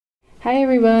Hi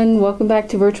everyone, welcome back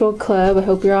to Virtual Club. I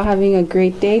hope you're all having a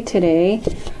great day today.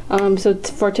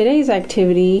 For today's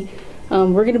activity,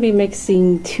 we're going to be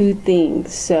mixing two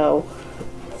things. So,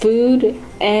 food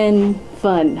and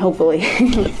fun, hopefully.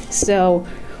 So,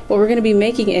 what we're going to be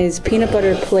making is peanut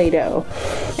butter Play-Doh.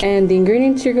 And the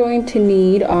ingredients you're going to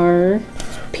need are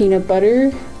peanut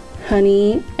butter,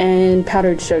 honey, and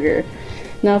powdered sugar.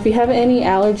 Now, if you have any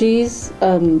allergies,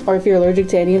 or if you're allergic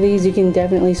to any of these, you can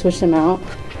definitely switch them out.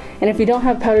 And if you don't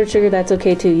have powdered sugar, that's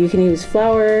okay too. You can use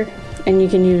flour, and you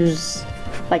can use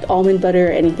like almond butter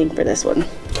or anything for this one.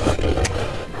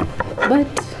 But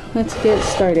let's get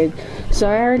started. So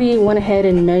I already went ahead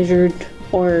and measured,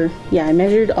 I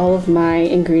measured all of my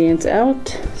ingredients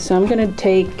out. So I'm gonna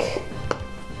take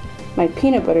my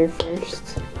peanut butter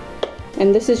first.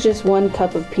 And this is just 1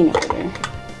 cup of peanut butter.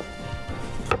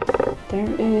 There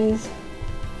it is.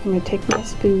 I'm gonna take my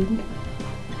spoon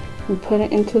and put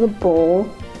it into the bowl.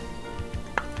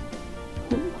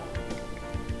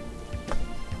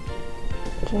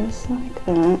 Just like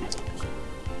that.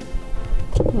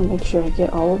 I'll make sure I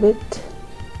get all of it.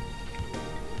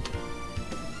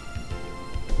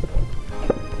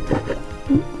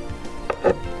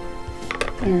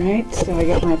 Alright, so I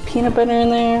got my peanut butter in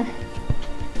there.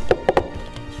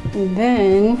 And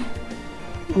then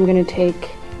I'm gonna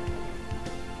take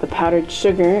the powdered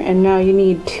sugar, and now you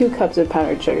need 2 cups of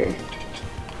powdered sugar.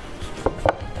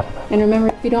 And remember,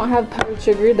 if you don't have powdered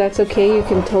sugar, that's okay, you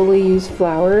can totally use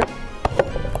flour.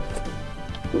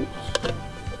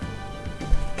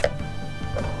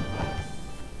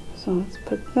 So let's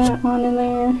put that on in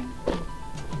there.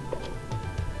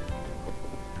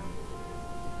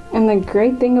 And the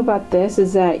great thing about this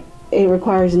is that it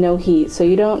requires no heat, so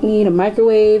you don't need a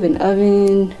microwave, an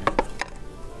oven,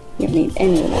 you don't need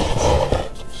any of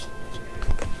that.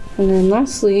 And then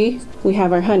lastly, we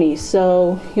have our honey,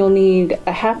 so you'll need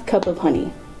a 1/2 cup of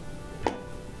honey.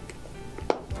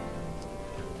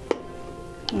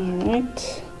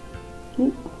 Alright.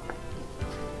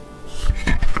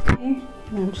 Okay,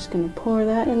 and I'm just going to pour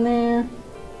that in there.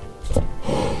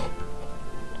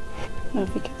 Now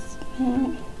if you can see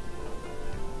that.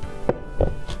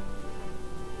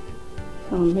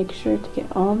 So I'll make sure to get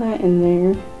all that in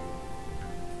there.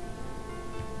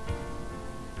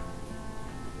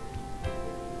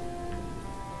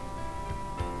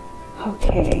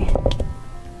 Okay.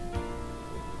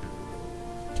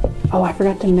 Oh, I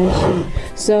forgot to mention.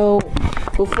 So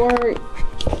before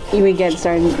you get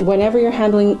started, whenever you're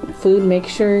handling food, make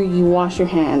sure you wash your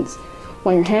hands.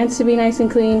 Want your hands to be nice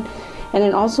and clean, and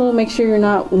then also make sure you're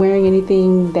not wearing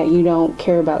anything that you don't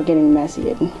care about getting messy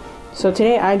in. So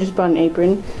today I just bought an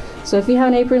apron. So if you have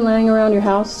an apron laying around your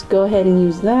house, go ahead and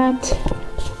use that.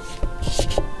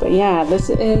 But yeah, this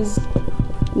is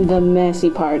the messy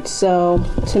part. So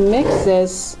to mix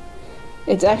this,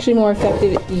 it's actually more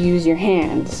effective if you use your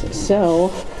hands. So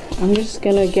I'm just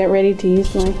gonna get ready to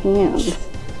use my hands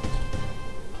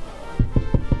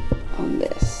on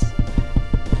this.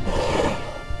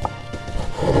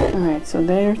 Okay. Alright, so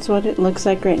there's what it looks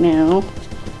like right now.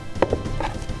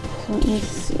 So let me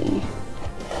see.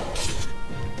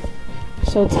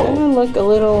 So it's gonna look a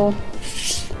little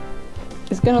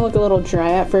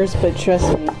dry at first, but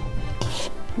trust me,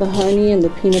 the honey and the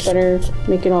peanut butter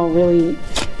make it all really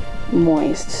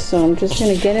moist. So I'm just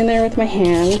gonna get in there with my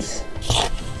hands.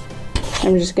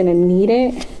 I'm just gonna knead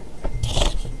it.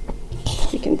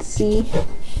 You can see,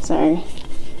 sorry.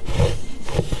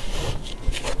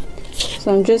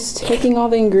 So I'm just taking all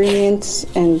the ingredients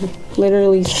and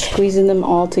literally squeezing them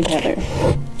all together.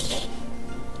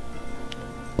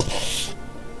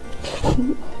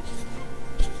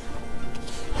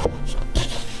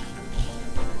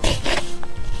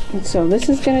 And so this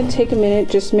is going to take a minute.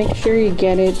 Just make sure you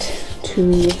get it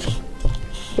to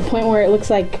the point where it looks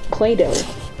like Play-Doh,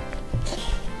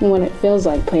 and when it feels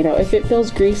like Play-Doh. If it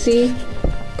feels greasy,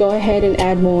 go ahead and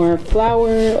add more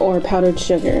flour or powdered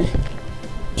sugar.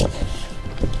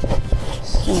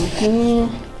 So here,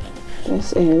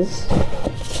 this is.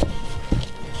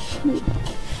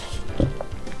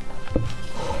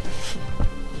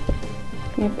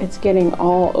 Yep, it's getting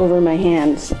all over my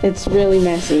hands. It's really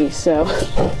messy, so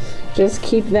just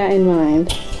keep that in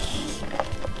mind.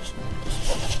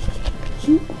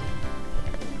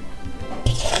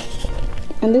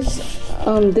 And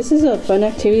this is a fun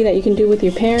activity that you can do with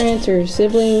your parents or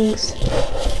siblings.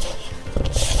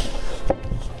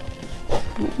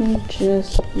 Let me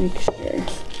just make sure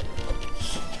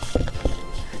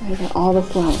I got all the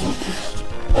flour in there.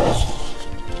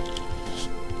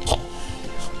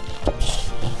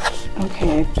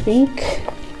 Okay, I think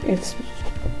it's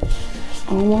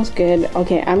Almost good.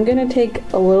 Okay, I'm gonna take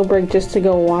a little break just to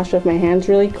go wash off my hands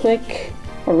really quick,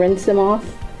 or rinse them off,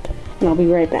 and I'll be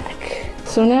right back.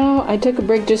 So now I took a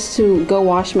break just to go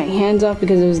wash my hands off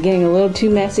because it was getting a little too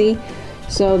messy.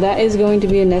 So that is going to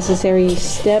be a necessary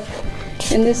step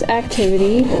in this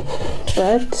activity,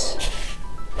 but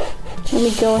let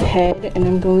me go ahead and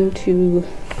I'm going to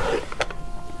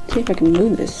see if I can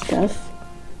move this stuff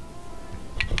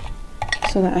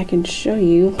so that I can show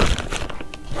you.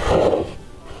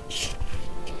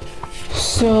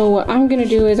 So what I'm gonna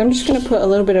do is I'm just gonna put a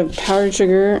little bit of powdered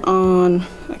sugar on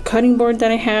a cutting board that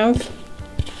I have.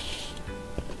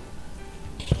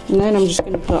 And then I'm just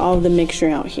gonna put all of the mixture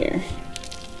out here.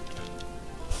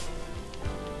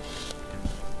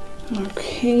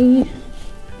 Okay.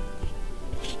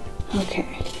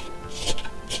 Okay.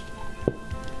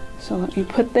 So let me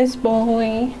put this bowl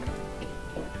away.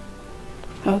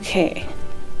 Okay.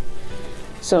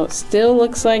 So it still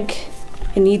looks like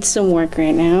it needs some work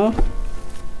right now.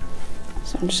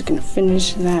 So I'm just gonna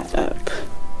finish that up.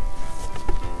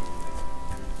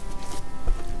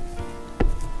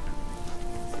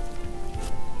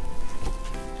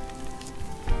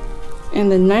 And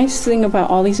the nice thing about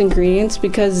all these ingredients,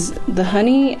 because the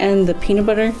honey and the peanut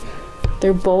butter,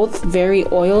 they're both very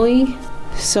oily.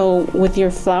 So with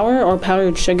your flour or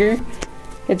powdered sugar,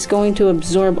 it's going to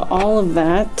absorb all of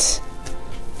that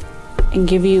and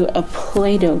give you a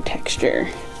Play-Doh texture.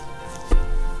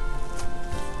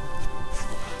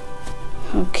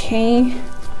 Okay.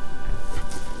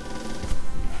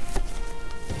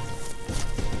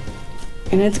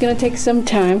 And it's gonna take some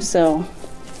time, so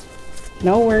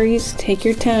no worries, take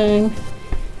your time.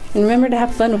 And remember to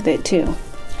have fun with it too.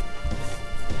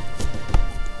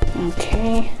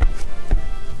 Okay.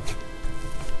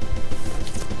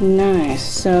 Nice,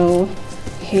 so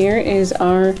here is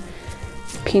our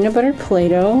peanut butter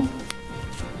Play-Doh.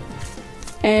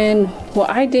 And what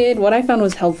I found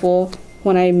was helpful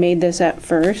when I made this at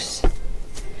first.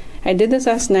 I did this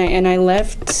last night and I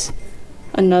left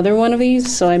another one of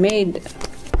these, so I made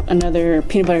another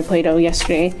peanut butter Play-Doh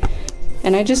yesterday.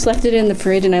 And I just left it in the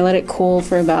fridge and I let it cool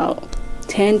for about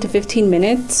 10 to 15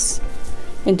 minutes.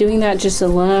 And doing that just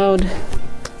allowed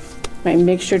my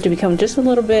mixture to become just a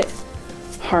little bit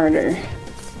harder.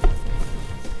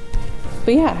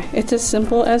 But yeah, it's as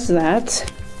simple as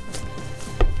that.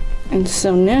 And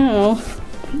so now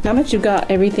that you've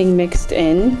got everything mixed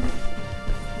in,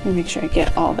 let me make sure I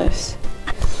get all this.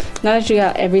 Now that you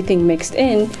got everything mixed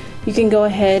in, you can go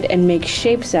ahead and make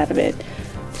shapes out of it.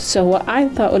 So what I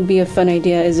thought would be a fun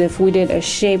idea is if we did a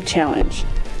shape challenge.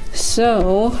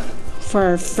 So for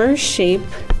our first shape,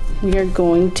 we are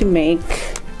going to make,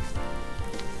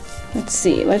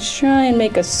 let's try and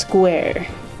make a square.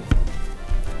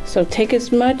 So take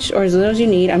as much or as little as you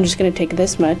need. I'm just gonna take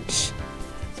this much.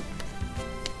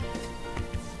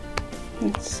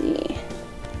 Let's see.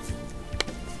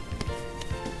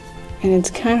 And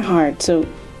it's kind of hard, so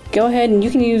go ahead and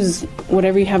you can use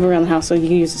whatever you have around the house. So you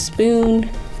can use a spoon.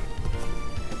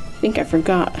 I think I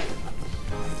forgot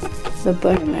the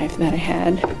butter knife that I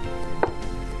had.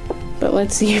 But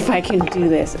let's see if I can do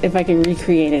this, if I can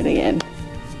recreate it again.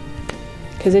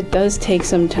 Because it does take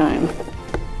some time.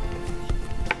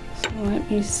 So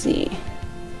let me see.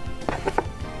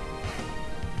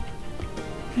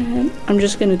 And I'm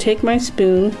just going to take my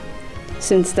spoon,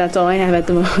 since that's all I have at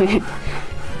the moment.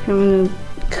 I'm going to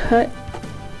cut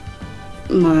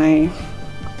my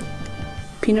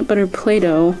peanut butter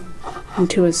Play-Doh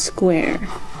into a square.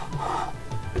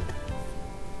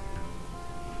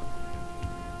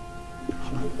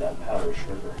 Move that powdered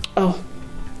sugar. Oh,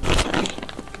 sorry.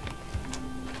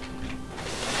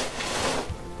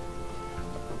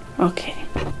 Okay.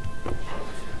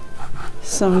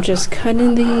 So I'm just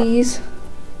cutting these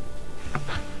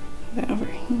over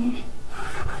here.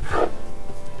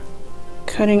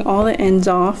 Cutting all the ends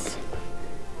off.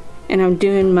 And I'm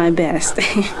doing my best.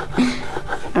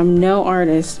 I'm no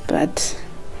artist, but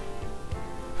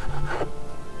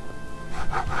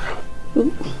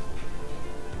ooh.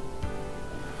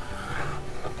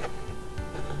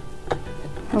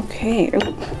 Okay.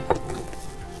 Ooh.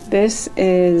 This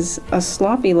is a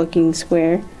sloppy looking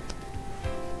square,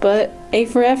 but A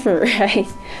for effort, right?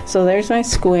 So there's my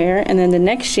square, and then the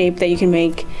next shape that you can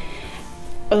make,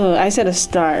 I said a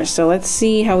star, so let's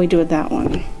see how we do with that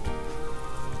one.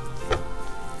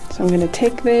 So I'm gonna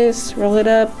take this, roll it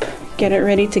up, get it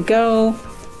ready to go.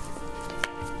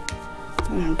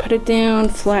 And put it down,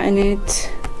 flatten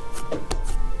it.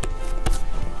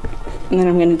 And then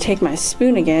I'm gonna take my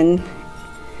spoon again,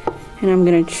 and I'm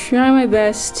gonna try my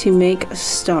best to make a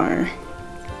star.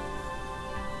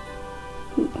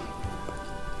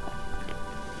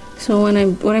 So So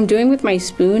what I'm doing with my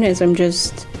spoon is I'm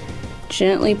just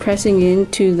gently pressing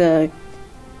into the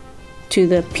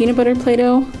peanut butter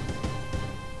Play-Doh.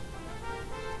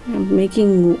 I'm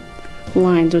making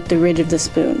lines with the ridge of the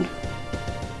spoon.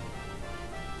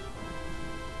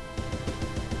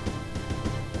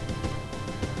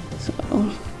 So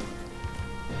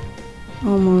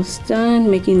almost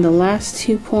done, making the last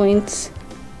 2 points.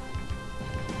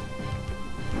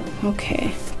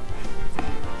 Okay.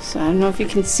 So I don't know if you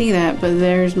can see that, but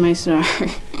there's my star.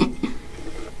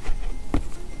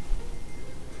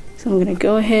 So I'm gonna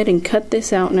go ahead and cut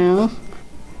this out now.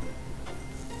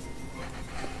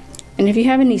 And if you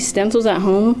have any stencils at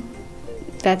home,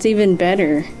 that's even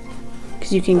better,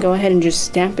 because you can go ahead and just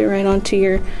stamp it right onto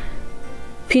your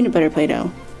peanut butter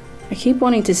Play-Doh. I keep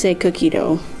wanting to say cookie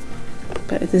dough,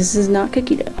 but this is not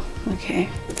cookie dough. Okay.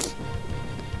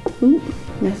 Ooh,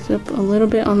 messed up a little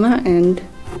bit on that end.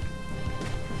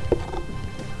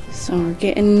 So we're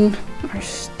getting our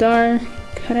star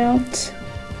cut out.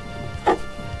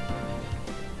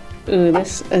 Ooh,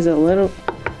 this is a little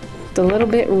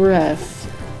bit rough.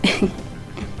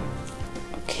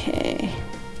 Okay.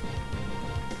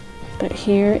 But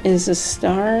here is a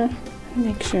star.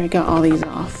 Make sure I got all these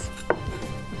off.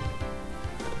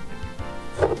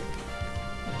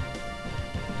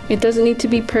 It doesn't need to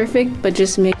be perfect, but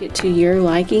just make it to your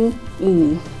liking.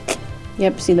 Ooh.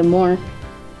 Yep, see, the more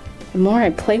I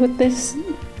play with this,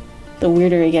 the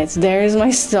weirder it gets. There's my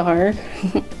star.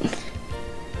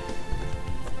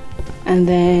 And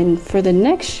then for the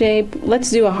next shape,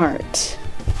 let's do a heart.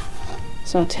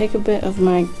 So I'll take a bit of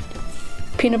my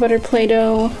peanut butter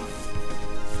Play-Doh,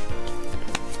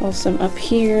 roll some up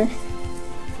here.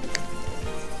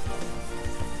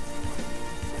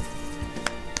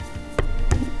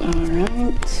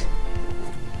 Alright.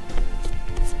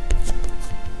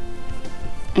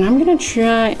 And I'm gonna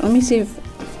try, let me see if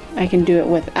I can do it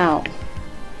without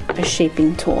a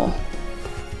shaping tool.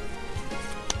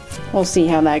 We'll see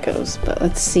how that goes, but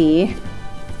let's see.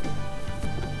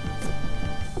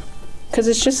 Because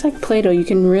it's just like Play-Doh, you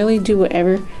can really do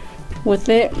whatever with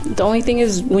it. The only thing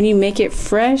is, when you make it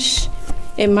fresh,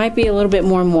 it might be a little bit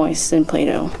more moist than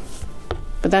Play-Doh.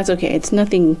 But that's okay, it's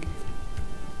nothing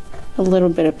a little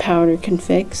bit of powder can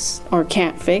fix, or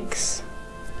can't fix.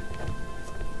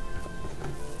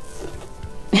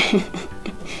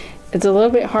 It's a little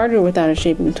bit harder without a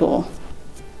shaping tool.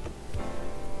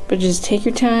 But just take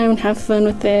your time, have fun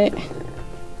with it.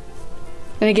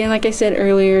 And again, like I said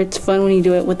earlier, it's fun when you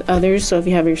do it with others. So if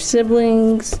you have your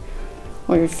siblings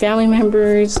or your family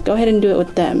members, go ahead and do it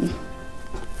with them.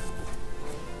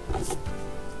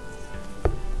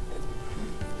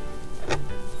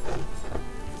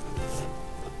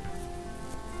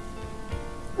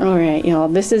 Alright, y'all,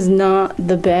 this is not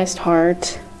the best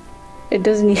heart. It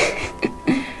doesn't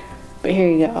but here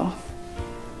you go.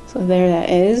 So there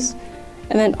that is.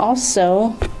 And then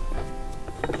also,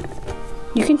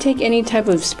 you can take any type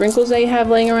of sprinkles that you have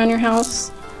laying around your house.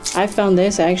 I found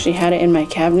this, I actually had it in my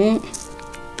cabinet.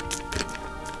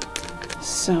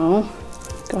 So,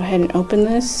 go ahead and open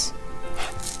this.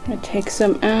 I'm gonna take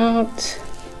some out.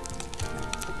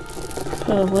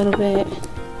 Put a little bit,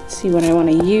 see what I want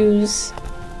to use.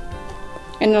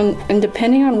 And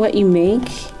depending on what you make,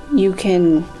 you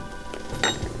can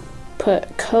put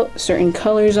certain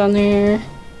colors on there.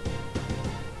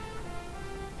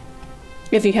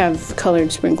 If you have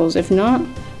colored sprinkles. If not, you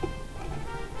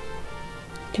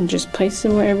can just place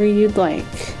them wherever you'd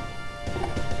like.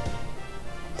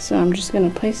 So I'm just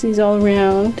gonna place these all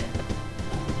around.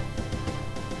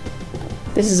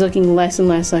 This is looking less and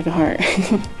less like a heart.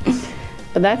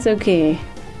 But that's okay.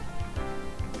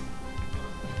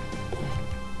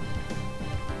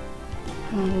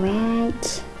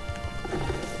 Alright.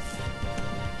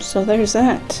 So there's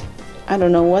that. I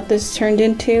don't know what this turned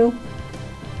into,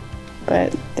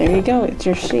 but there you go, it's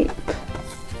your shape.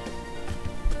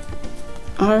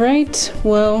 Alright,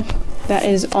 well, that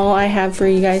is all I have for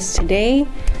you guys today.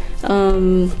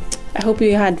 I hope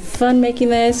you had fun making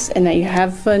this and that you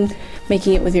have fun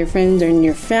making it with your friends or in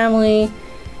your family.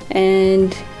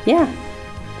 And yeah,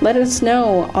 let us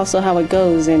know also how it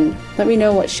goes and let me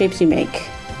know what shapes you make.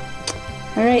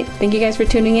 Alright, thank you guys for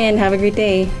tuning in. Have a great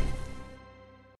day.